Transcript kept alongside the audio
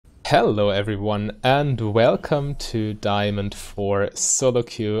Hello everyone and welcome to Diamond 4 solo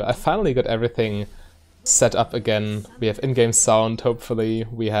queue. I finally got everything set up again. We have in-game sound, hopefully.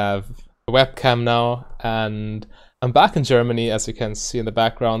 We have a webcam now, and I'm back in Germany, as you can see in the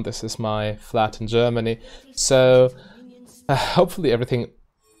background. This is my flat in Germany. So hopefully everything...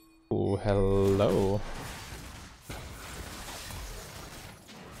 Oh, hello.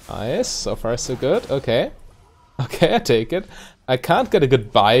 Nice, so far so good. Okay. Okay, I take it. I can't get a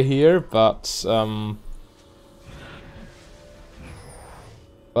good buy here, but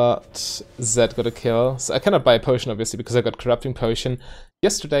Zed got a kill. So I cannot buy a potion, obviously, because I got Corrupting Potion.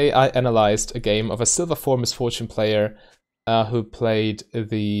 Yesterday I analyzed a game of a Silver 4 Misfortune player who played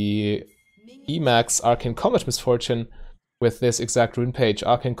the Emax Arcane Comet Misfortune with this exact rune page: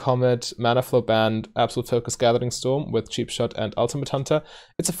 Arcane Comet, Manaflow Band, Absolute Focus Gathering Storm with Cheap Shot and Ultimate Hunter.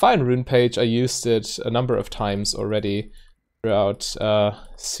 It's a fine rune page. I used it a number of times already throughout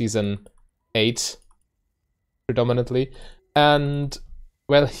Season 8, predominantly. And,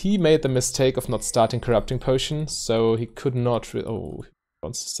 well, he made the mistake of not starting Corrupting Potion, so he could not... Oh, he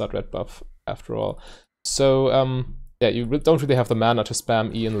wants to start red buff, after all. So, yeah, you don't really have the mana to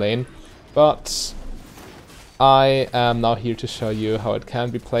spam E in lane, but I am now here to show you how it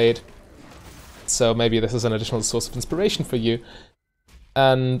can be played. So maybe this is an additional source of inspiration for you.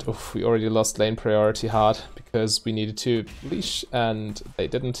 And oof, we already lost lane priority hard because we needed to leash and they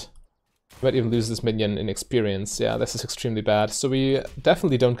didn't. We might even lose this minion in experience. Yeah, this is extremely bad. So we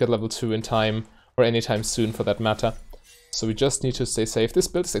definitely don't get level 2 in time, or anytime soon for that matter. So we just need to stay safe. This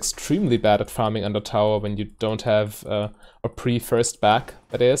build is extremely bad at farming under tower when you don't have a pre-first back,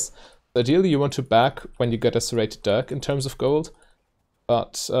 that is. Ideally you want to back when you get a serrated Dirk in terms of gold.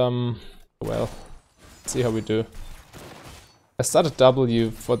 But, well, let's see how we do. I started W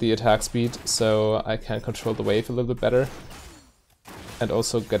for the attack speed, so I can control the wave a little bit better. And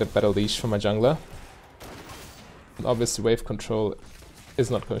also get a better leash for my jungler. And obviously wave control is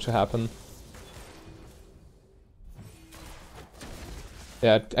not going to happen.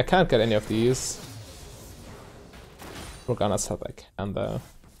 Yeah, I can't get any of these. Morgana's help I can though.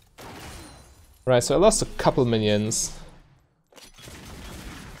 Right, so I lost a couple minions.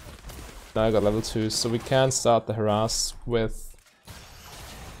 Now I got level 2, so we can start the harass with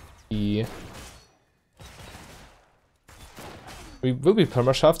the... We will be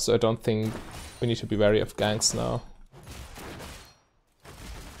permashoved, so I don't think we need to be wary of ganks now.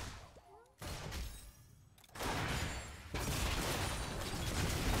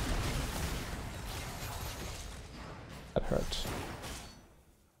 That hurt.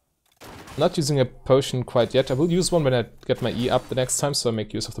 Not using a potion quite yet. I will use one when I get my E up the next time, so I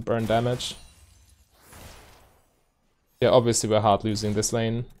make use of the burn damage. Yeah, obviously we're hard losing this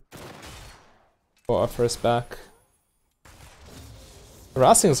lane for our first back.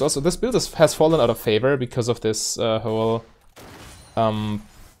 Harassing is also... This build has fallen out of favor because of this whole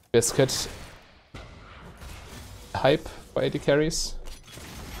biscuit hype for AD carries.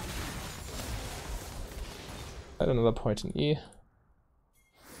 At another point in E.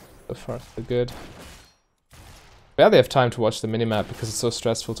 So far, so good. Barely have time to watch the minimap because it's so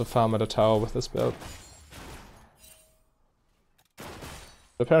stressful to farm at a tower with this build.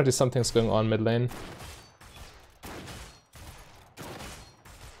 Apparently something's going on mid lane.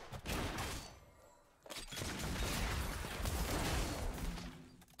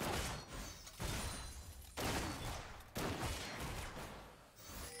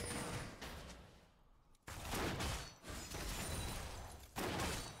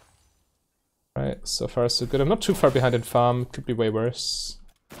 Right, so far so good. I'm not too far behind in farm, could be way worse.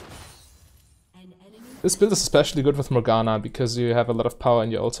 This build is especially good with Morgana because you have a lot of power in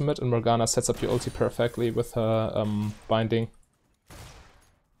your ultimate, and Morgana sets up your ulti perfectly with her binding.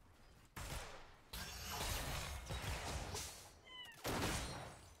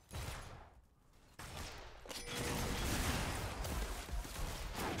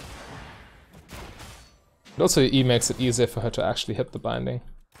 And also E makes it easier for her to actually hit the binding.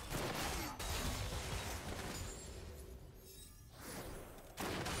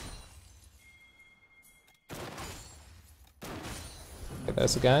 Okay,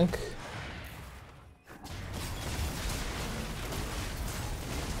 there's a gank.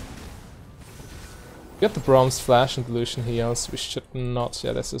 Get the Brahms flash and Lucian heals. We should not.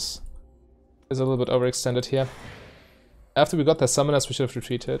 Yeah, this is a little bit overextended here. After we got their summoners, we should have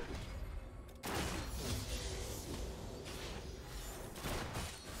retreated.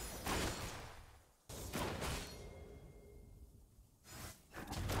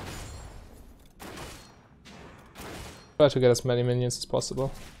 Try to get as many minions as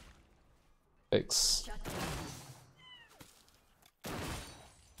possible. Thanks.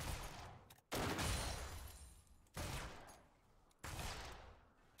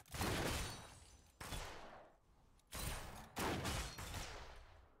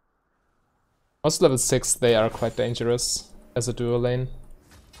 Also level 6, they are quite dangerous as a duo lane.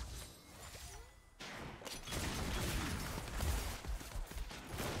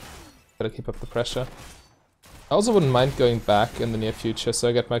 Gotta keep up the pressure. I also wouldn't mind going back in the near future, so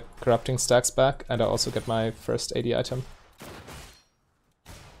I get my corrupting stacks back, and I also get my first AD item.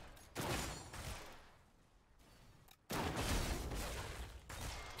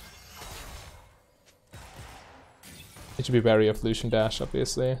 Need to be wary of Lucian dash,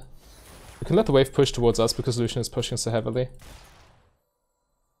 obviously. We can let the wave push towards us because Lucian is pushing so heavily.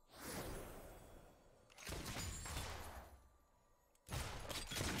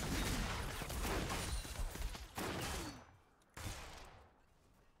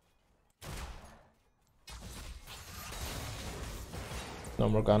 No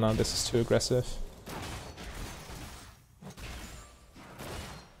Morgana, this is too aggressive.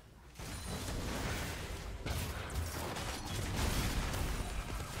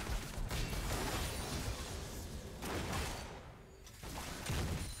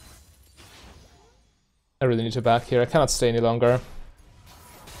 I really need to back here, I cannot stay any longer.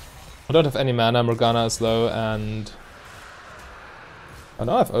 I don't have any mana, Morgana is low, and... Oh,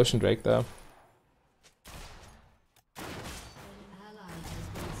 now I have Ocean Drake though.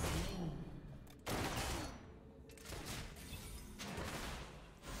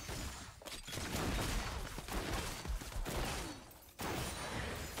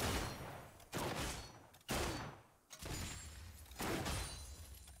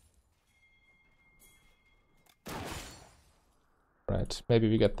 Right, maybe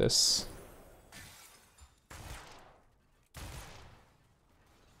we get this.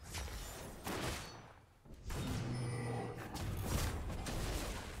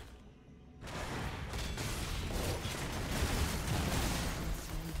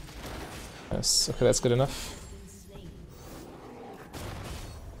 Yes, okay, that's good enough.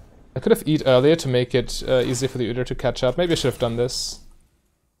 I could have eat earlier to make it easier for the Udyr to catch up. Maybe I should have done this.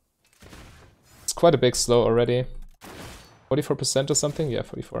 It's quite a big slow already. 44% or something? Yeah,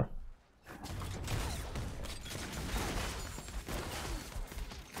 44.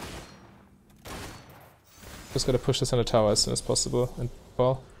 Just gotta push this on the tower as soon as possible and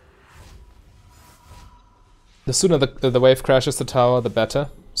fall. The sooner the wave crashes the tower, the better.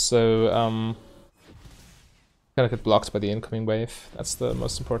 So, kinda get blocked by the incoming wave. That's the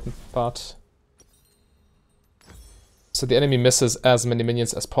most important part. So the enemy misses as many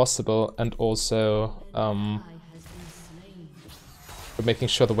minions as possible, and also, we're making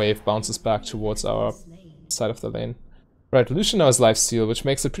sure the wave bounces back towards our side of the lane. Right, Lucian now has lifesteal, which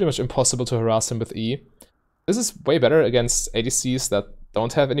makes it pretty much impossible to harass him with E. This is way better against ADCs that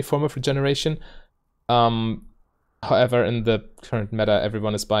don't have any form of regeneration. However, in the current meta,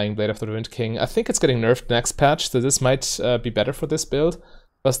 everyone is buying Blade of the Ruined King. I think it's getting nerfed next patch, so this might be better for this build.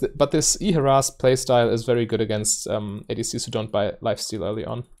 But this E-harass playstyle is very good against ADCs who don't buy lifesteal early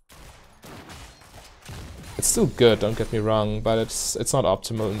on. It's still good, don't get me wrong, but it's not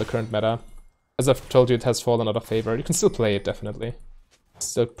optimal in the current meta. As I've told you, it has fallen out of favor. You can still play it, definitely. It's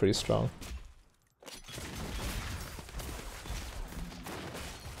still pretty strong.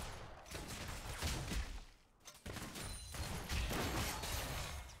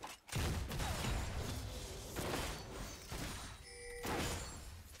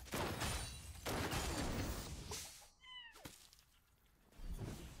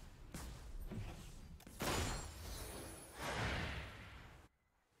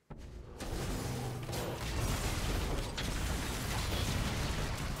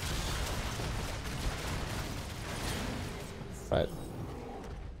 Right.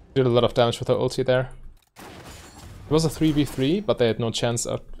 Did a lot of damage with her ulti there. It was a 3v3, but they had no chance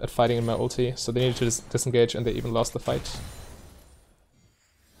at fighting in my ulti, so they needed to disengage and they even lost the fight.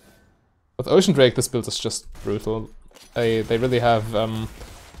 With Ocean Drake, this build is just brutal. They really have...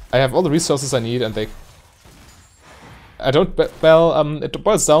 I have all the resources I need and they... I don't... Well, it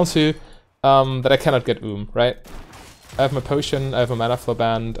boils down to that I cannot get right? I have my potion, I have a Manaflow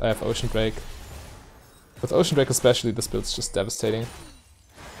band, I have Ocean Drake. With Ocean Drake especially, this build's just devastating.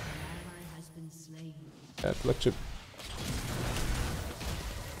 Yeah, like to...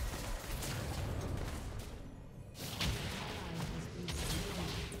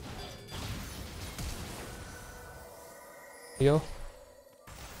 Heal.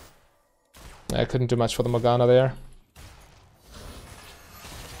 I couldn't do much for the Morgana there.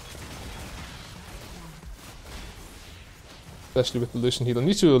 Especially with the Lucian heal. I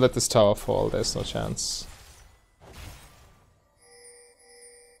need to let this tower fall, there's no chance.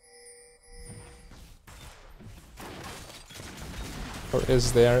 Or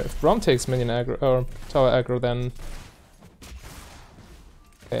is there? If Braum takes minion aggro or tower aggro, then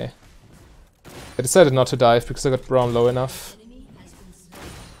okay. I decided not to dive because I got Braum low enough.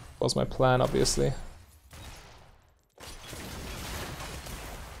 Was my plan, obviously.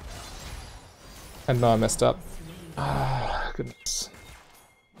 And now I messed up. Ah, goodness.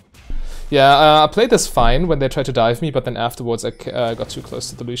 Yeah, I played this fine when they tried to dive me, but then afterwards I got too close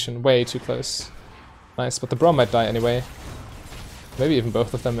to the Lucian. Way too close. Nice, but the Braum might die anyway. Maybe even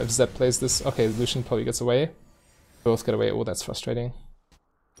both of them if Zed plays this. Okay, Lucian probably gets away. Both get away. Oh, that's frustrating.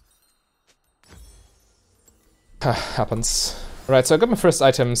 Happens. Alright, so I got my first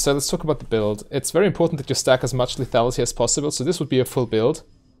item, so let's talk about the build. It's very important that you stack as much lethality as possible, so this would be a full build.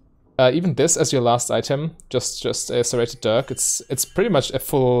 Even this as your last item, just a serrated dirk, it's pretty much a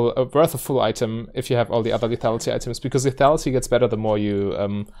full worth a full item if you have all the other lethality items, because lethality gets better the more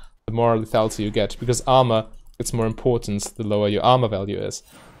lethality you get, because armor gets more important the lower your armor value is.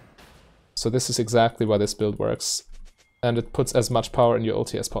 So this is exactly why this build works, and it puts as much power in your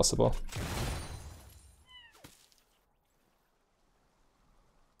ulti as possible.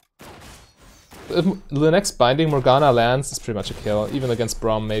 If the next binding Morgana lands, it's pretty much a kill, even against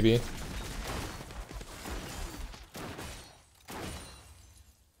Braum maybe.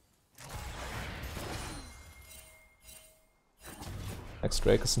 Next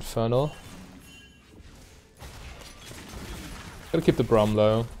Drake is Infernal. Gotta keep the Braum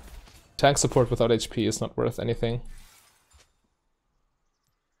low. Tank support without HP is not worth anything.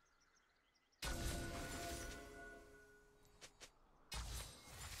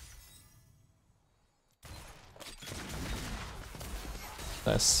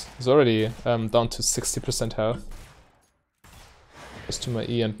 Nice. He's already down to 60% health. Just to my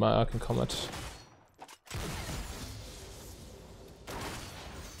E and my Arcane Comet.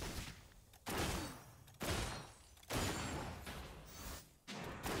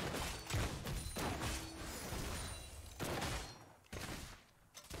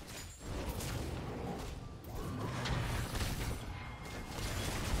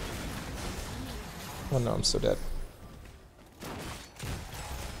 Oh no, I'm so dead.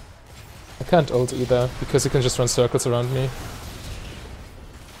 I can't ult either, because he can just run circles around me.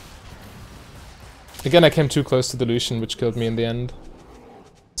 Again, I came too close to the Lucian, which killed me in the end.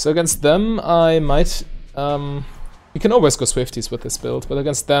 So against them, I might... you can always go Swifties with this build, but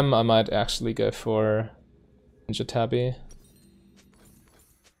against them I might actually go for Ninja Tabby.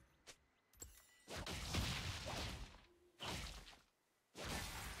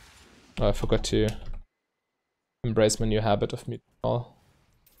 Oh, I forgot to embrace my new habit of muting all.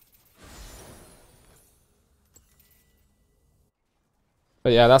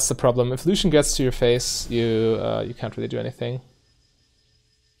 But yeah, that's the problem. If Lucian gets to your face, you can't really do anything.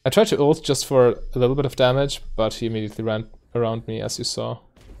 I tried to ult just for a little bit of damage, but he immediately ran around me, as you saw.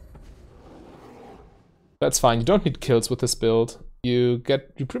 That's fine. You don't need kills with this build. You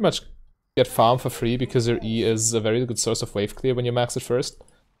pretty much get farm for free because your E is a very good source of wave clear when you max it first,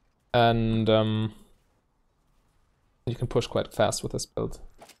 and you can push quite fast with this build.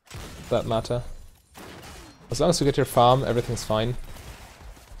 For that matter. As long as you get your farm, everything's fine.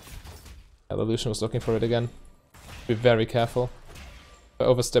 Yeah, the Lucian was looking for it again. Be very careful. If I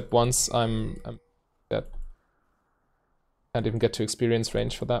overstep once, I'm dead. Can't even get to experience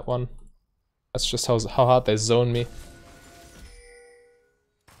range for that one. That's just how hard they zone me.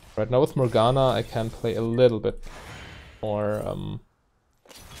 Right now with Morgana, I can play a little bit more.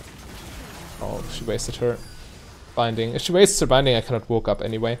 Oh, she wasted her binding. If she wastes her binding, I cannot woke up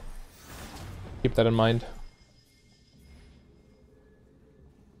anyway. Keep that in mind.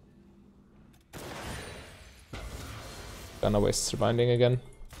 Gonna waste her binding again.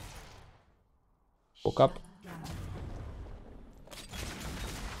 Woke up.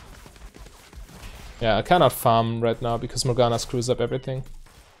 Yeah, I cannot farm right now because Morgana screws up everything.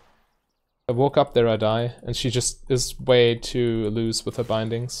 I woke up there, I die, and she just is way too loose with her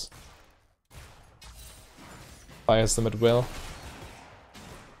bindings. Fires them at will.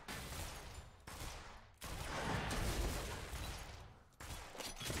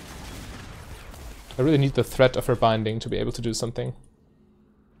 I really need the threat of her binding to be able to do something.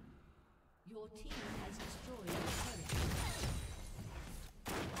 Your team has destroyed a turret.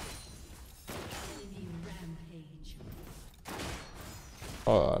 Enemy rampage.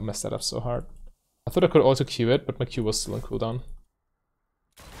 Oh, I messed that up so hard. I thought I could auto Q it, but my Q was still on cooldown.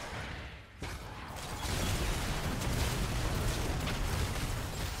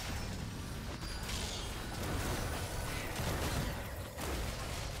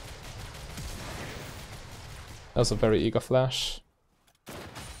 That was a very eager flash.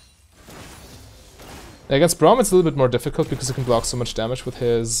 Against Braum it's a little bit more difficult because he can block so much damage with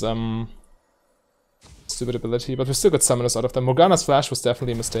his stupid ability, but we still got summoners out of them. Morgana's flash was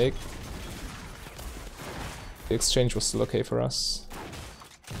definitely a mistake. The exchange was still okay for us.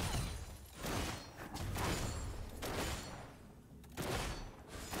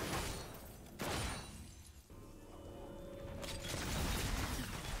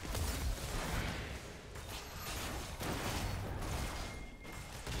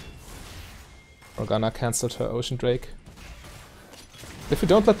 Morgana cancelled her Ocean Drake. If we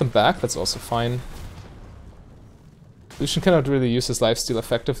don't let them back, that's also fine. Lucian cannot really use his lifesteal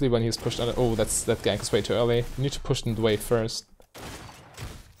effectively when he's pushed under. Oh, that gank is way too early. You need to push them the wave first.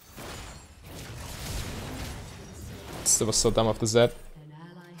 That was so dumb of the Zed.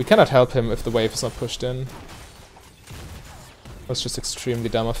 We cannot help him if the wave is not pushed in. That was just extremely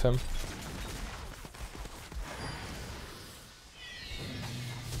dumb of him.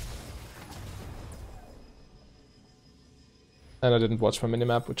 And I didn't watch my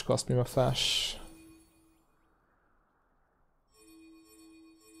minimap, which cost me my flash.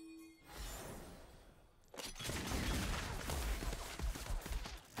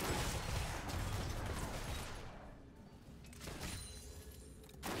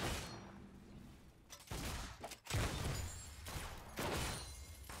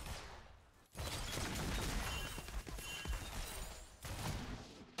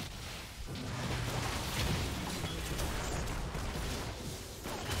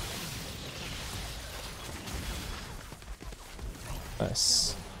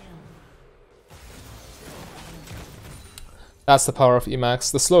 Nice. That's the power of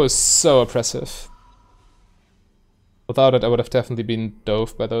Emax. The slow is so oppressive. Without it, I would have definitely been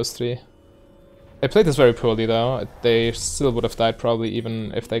dove by those three. They played this very poorly though. They still would have died probably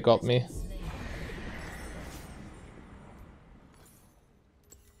even if they got me.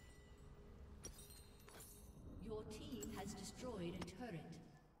 Your team has destroyed a turret.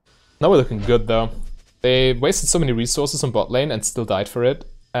 Now we're looking good though. They wasted so many resources on bot lane and still died for it,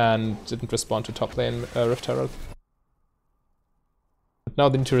 and didn't respond to top lane Rift Herald. But now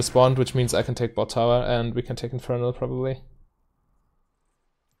they need to respond, which means I can take bot tower and we can take Infernal probably.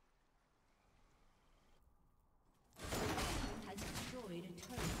 Has destroyed a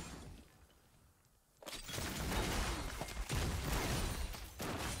turret.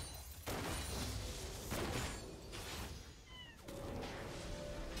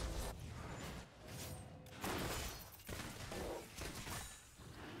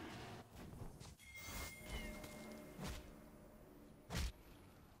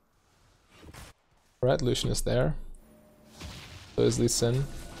 Alright, Lucian is there. So is Lee Sin.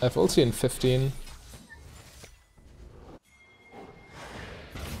 I have ulti in 15.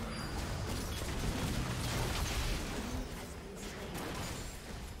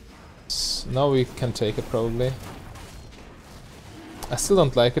 So now we can take it probably. I still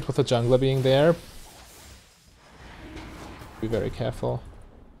don't like it with the jungler being there. Be very careful.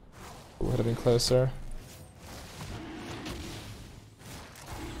 Would have been closer.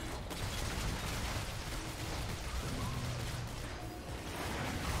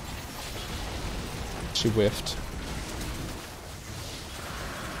 She whiffed.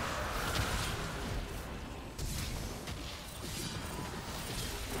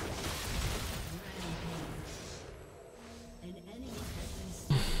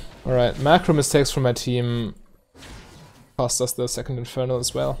 Alright, macro mistakes from my team cost us the second Infernal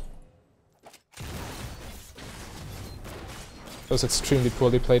as well. It was extremely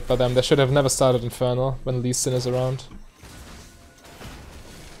poorly played by them. They should have never started Infernal when Lee Sin is around.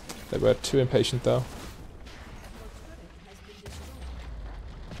 They were too impatient though.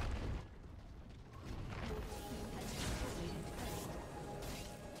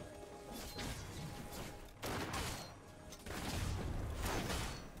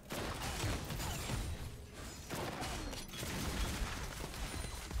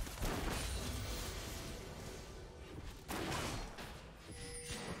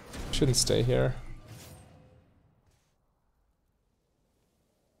 Shouldn't stay here.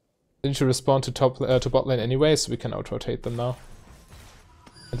 They need to respond to bot lane anyway, so we can out-rotate them now.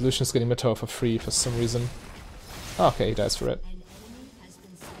 And Lucian's getting Meteor for free for some reason. Oh, okay, he dies for it.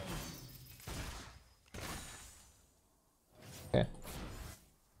 Okay.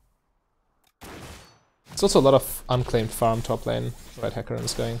 There's also a lot of unclaimed farm top lane. Right, Hecarim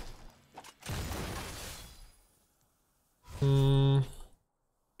is going.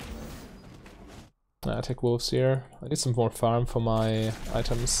 I take wolves here. I need some more farm for my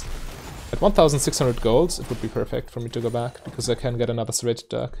items. At 1600 golds, it would be perfect for me to go back, because I can get another serrated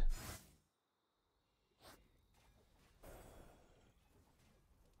duck.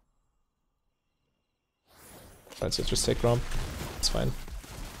 Alright, so just take Romp. It's fine.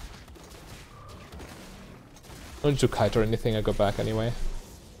 I don't need to kite or anything, I go back anyway.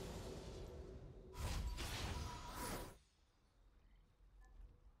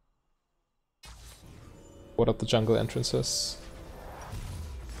 what up the jungle entrances.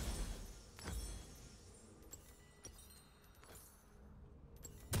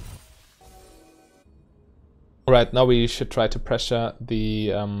 Right, now we should try to pressure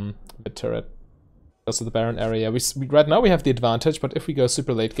the mid turret. Also the Baron area. Right now we have the advantage, but if we go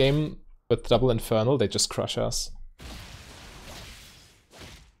super late game with double Infernal, they just crush us.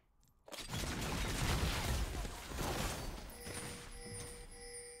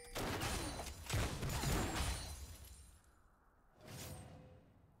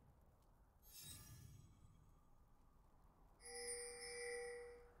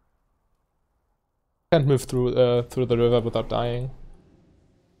 Can't move through the river without dying.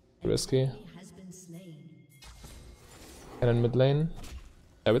 Risky. And in mid lane,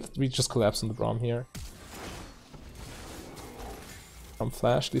 yeah, we just collapse on the Braum here. From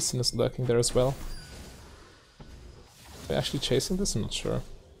flash, Lee Sin is lurking there as well. Are they actually chasing this? I'm not sure.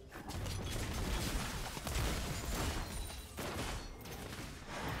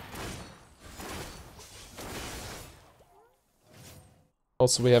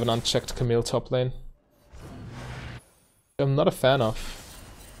 Also, we have an unchecked Camille top lane. I'm not a fan of.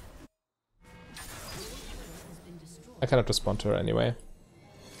 I cannot respond to her anyway.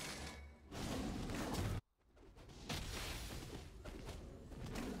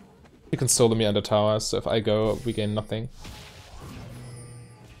 He can solo me under tower, so if I go, we gain nothing.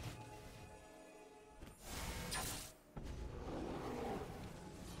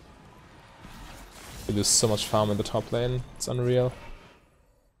 We lose so much farm in the top lane, it's unreal.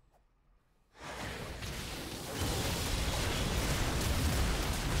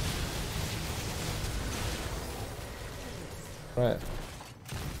 Right.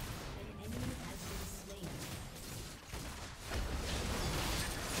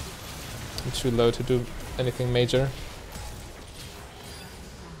 I'm too low to do anything major.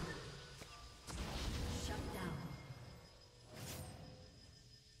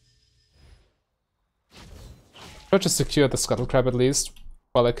 Try to secure the scuttle crab at least,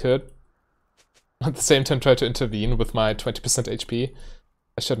 while I could. At the same time try to intervene with my 20% HP.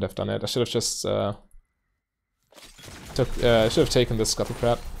 I shouldn't have done it, I should have just I should have taken this scuttle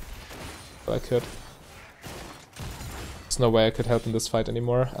crab. But I could. There's no way I could help in this fight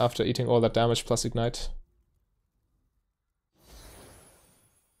anymore after eating all that damage plus ignite.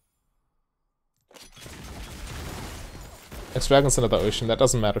 It's Dragon's another Ocean, that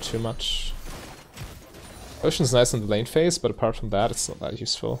doesn't matter too much. Ocean's nice in the lane phase, but apart from that, it's not that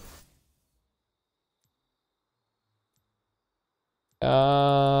useful.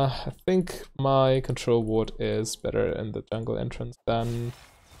 I think my control ward is better in the jungle entrance than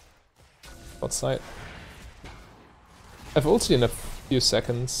outside. I've ulti in a few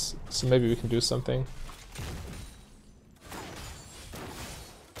seconds, so maybe we can do something.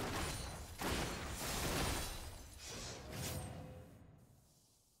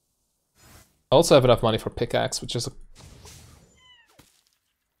 I also have enough money for pickaxe, which is a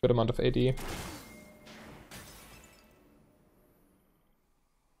good amount of AD.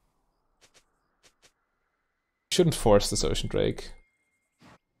 Shouldn't force this Ocean Drake.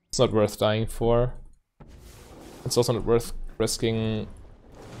 It's not worth dying for. It's also not worth risking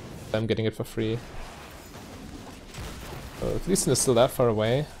them getting it for free. So if Lee Sin is still that far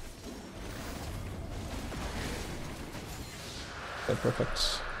away. Okay,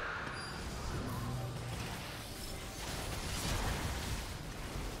 perfect.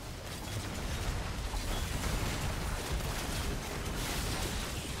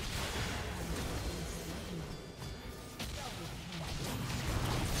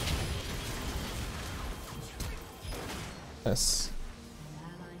 Yes.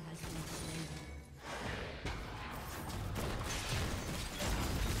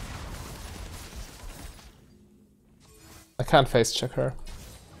 I can't face check her.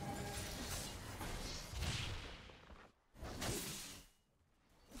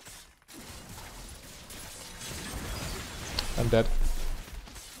 I'm dead.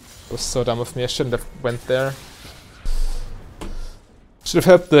 It was so dumb of me, I shouldn't have went there. Should have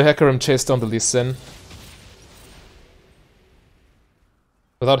helped the Hecarim chase down the Lee Sin.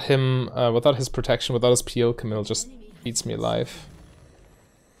 Without him, without his protection, without his peel, Camille just eats me alive.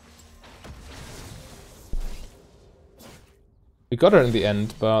 We got her in the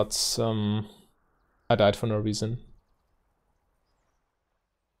end, but I died for no reason.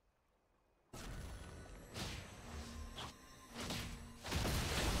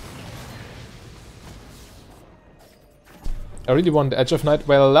 I really want Edge of Night.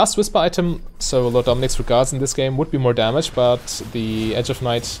 Well, last Whisper item, so Lord Dominic's Regards in this game would be more damage, but the Edge of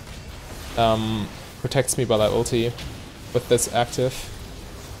Night protects me while I ulti with this active.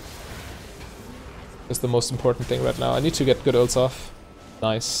 is the most important thing right now. I need to get good ults off.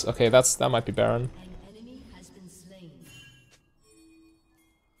 Nice. Okay, that might be Baron. An enemy has been slain.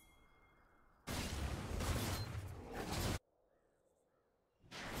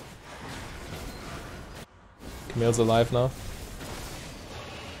 Camille's alive now.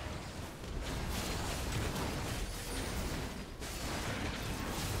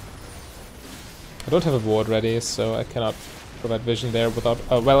 I don't have a ward ready, so I cannot provide vision there without...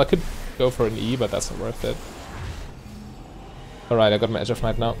 well, I could go for an E, but that's not worth it. Alright, I got my Edge of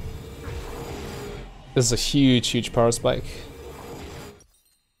Night now. This is a huge, huge power spike.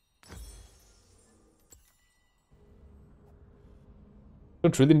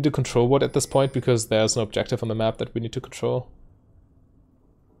 Don't really need to control ward at this point because there's no objective on the map that we need to control.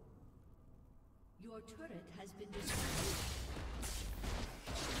 Your turret has been destroyed.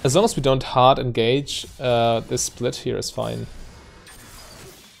 As long as we don't hard engage, this split here is fine.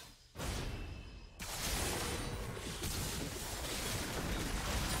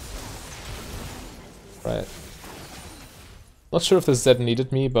 Right. Not sure if this Zed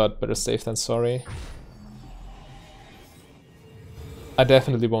needed me, but better safe than sorry. I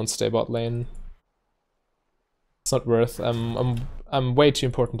definitely won't stay bot lane. It's not worth. I'm way too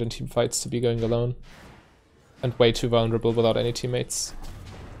important in team fights to be going alone, and way too vulnerable without any teammates.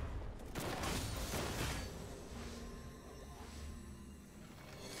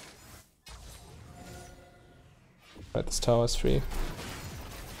 Right, this tower is free.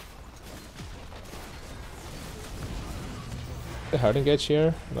 The hard engage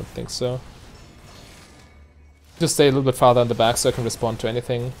here? I don't think so. Just stay a little bit farther on the back so I can respond to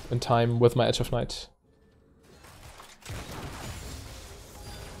anything in time with my Edge of Night.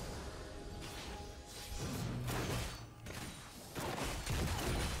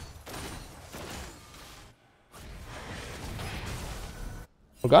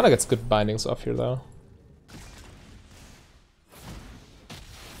 Morgana gets good bindings off here though.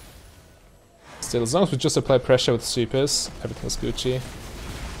 Still, as long as we just apply pressure with supers, everything's Gucci.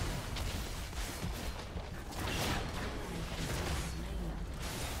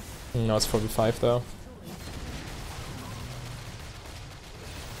 No, it's 4v5 though.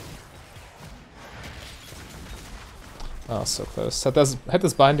 Oh, so close. Had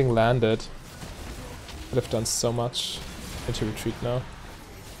this binding landed, could have done so much. Need to retreat now.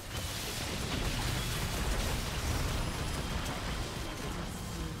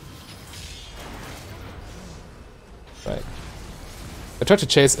 Right. I tried to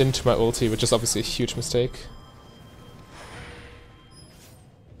chase into my ulti, which is obviously a huge mistake.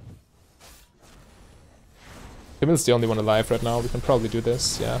 Camille's the only one alive right now, we can probably do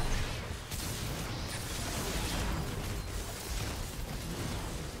this, yeah.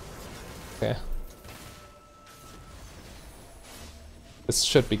 Okay. This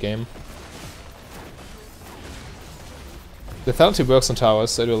should be game. Lethality works on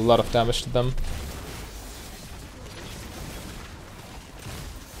towers, so I do a lot of damage to them.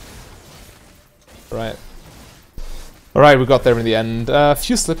 Right. Alright, we got there in the end. A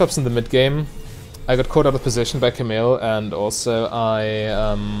few slip-ups in the mid-game. I got caught out of position by Camille, and also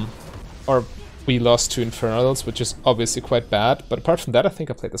we lost 2 Infernals, which is obviously quite bad, but apart from that, I think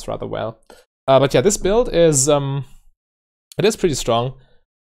I played this rather well. But yeah, this build is, it is pretty strong,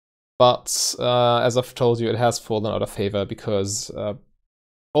 but as I've told you, it has fallen out of favor because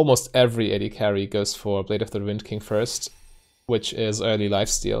almost every AD carry goes for Blade of the Wind King first, which is early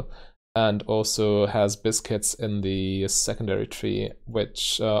lifesteal, and also has Biscuits in the secondary tree,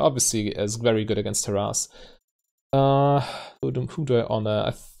 which obviously is very good against harass. Who do I honor?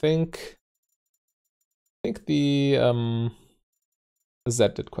 I think the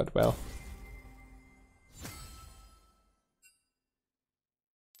Zed did quite well.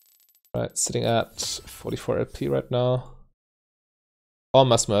 Right, sitting at 44 LP right now. All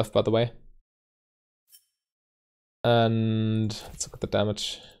my Smurf, by the way. And let's look at the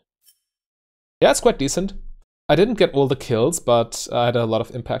damage. Yeah, it's quite decent. I didn't get all the kills, but I had a lot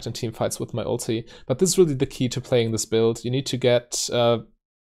of impact in team fights with my ulti. But this is really the key to playing this build. You need to get, you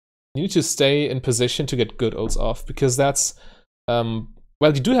need to stay in position to get good ults off, because that's, well,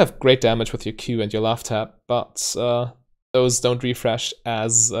 you do have great damage with your Q and your laugh tap, but those don't refresh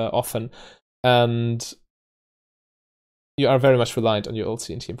as often, and you are very much reliant on your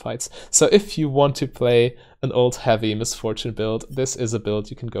ulti in team fights. So if you want to play an ult-heavy Misfortune build, this is a build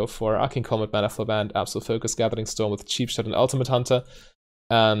you can go for. Arcane, Comet, Manaflow Band, Absolute Focus, Gathering Storm with Cheap Shot and Ultimate Hunter,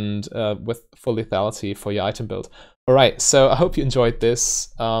 and with full lethality for your item build. Alright, so I hope you enjoyed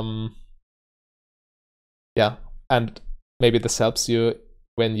this. Yeah, and maybe this helps you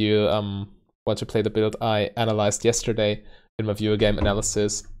when you want to play the build I analyzed yesterday, in my viewer game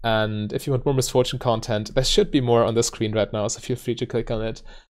analysis. And if you want more Misfortune content, there should be more on the screen right now, so feel free to click on it.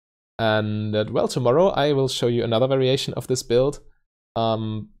 And well, tomorrow I will show you another variation of this build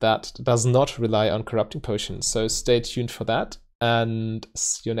that does not rely on Corrupting Potions. So stay tuned for that, and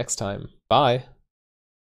see you next time. Bye!